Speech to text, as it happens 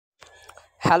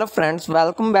Hello friends,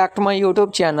 welcome back to my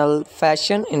YouTube channel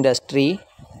Fashion Industry.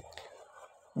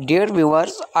 Dear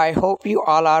viewers, I hope you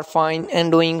all are fine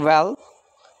and doing well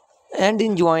and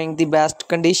enjoying the best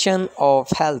condition of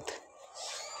health.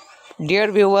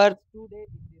 Dear viewers, today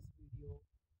in this video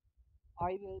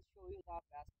I will show you the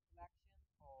best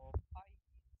collection of high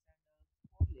heel sandals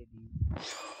for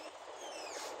ladies.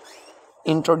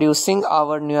 Introducing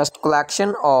our newest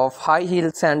collection of high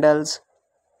heel sandals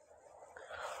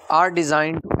are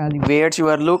designed to elevate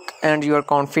your look and your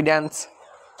confidence.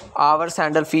 Our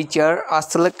sandal feature a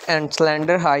sleek and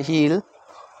slender high heel,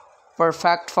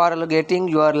 perfect for elevating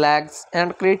your legs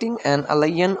and creating an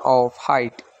illusion of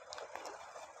height.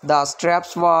 The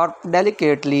straps warp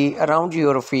delicately around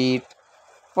your feet,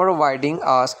 providing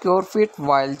a secure fit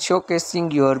while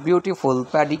showcasing your beautiful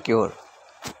pedicure.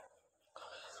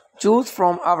 Choose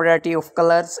from a variety of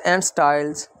colors and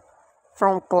styles,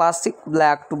 from classic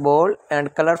black to bold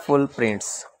and colorful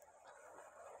prints.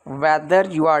 Whether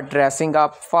you are dressing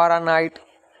up for a night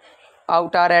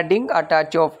out or adding a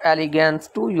touch of elegance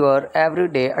to your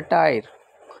everyday attire,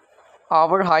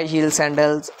 our high heel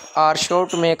sandals are sure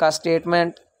to make a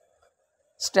statement.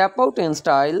 Step out in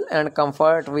style and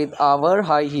comfort with our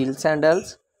high heel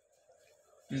sandals.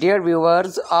 Dear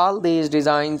viewers, all these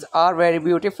designs are very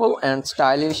beautiful and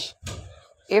stylish.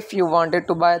 If you wanted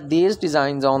to buy these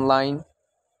designs online,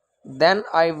 then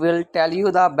I will tell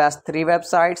you the best 3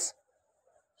 websites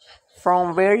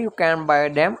from where you can buy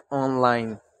them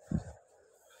online: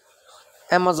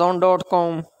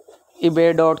 Amazon.com,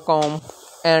 eBay.com,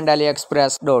 and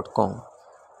AliExpress.com.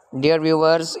 Dear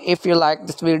viewers, if you like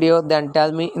this video, then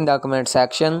tell me in the comment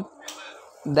section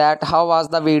that how was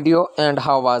the video and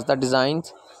how was the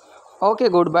designs. Okay,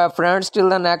 goodbye friends, till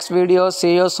the next video.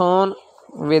 See you soon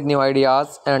with new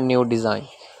ideas and new design.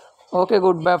 Okay,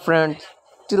 goodbye friends,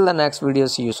 till the next video.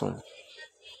 See you soon.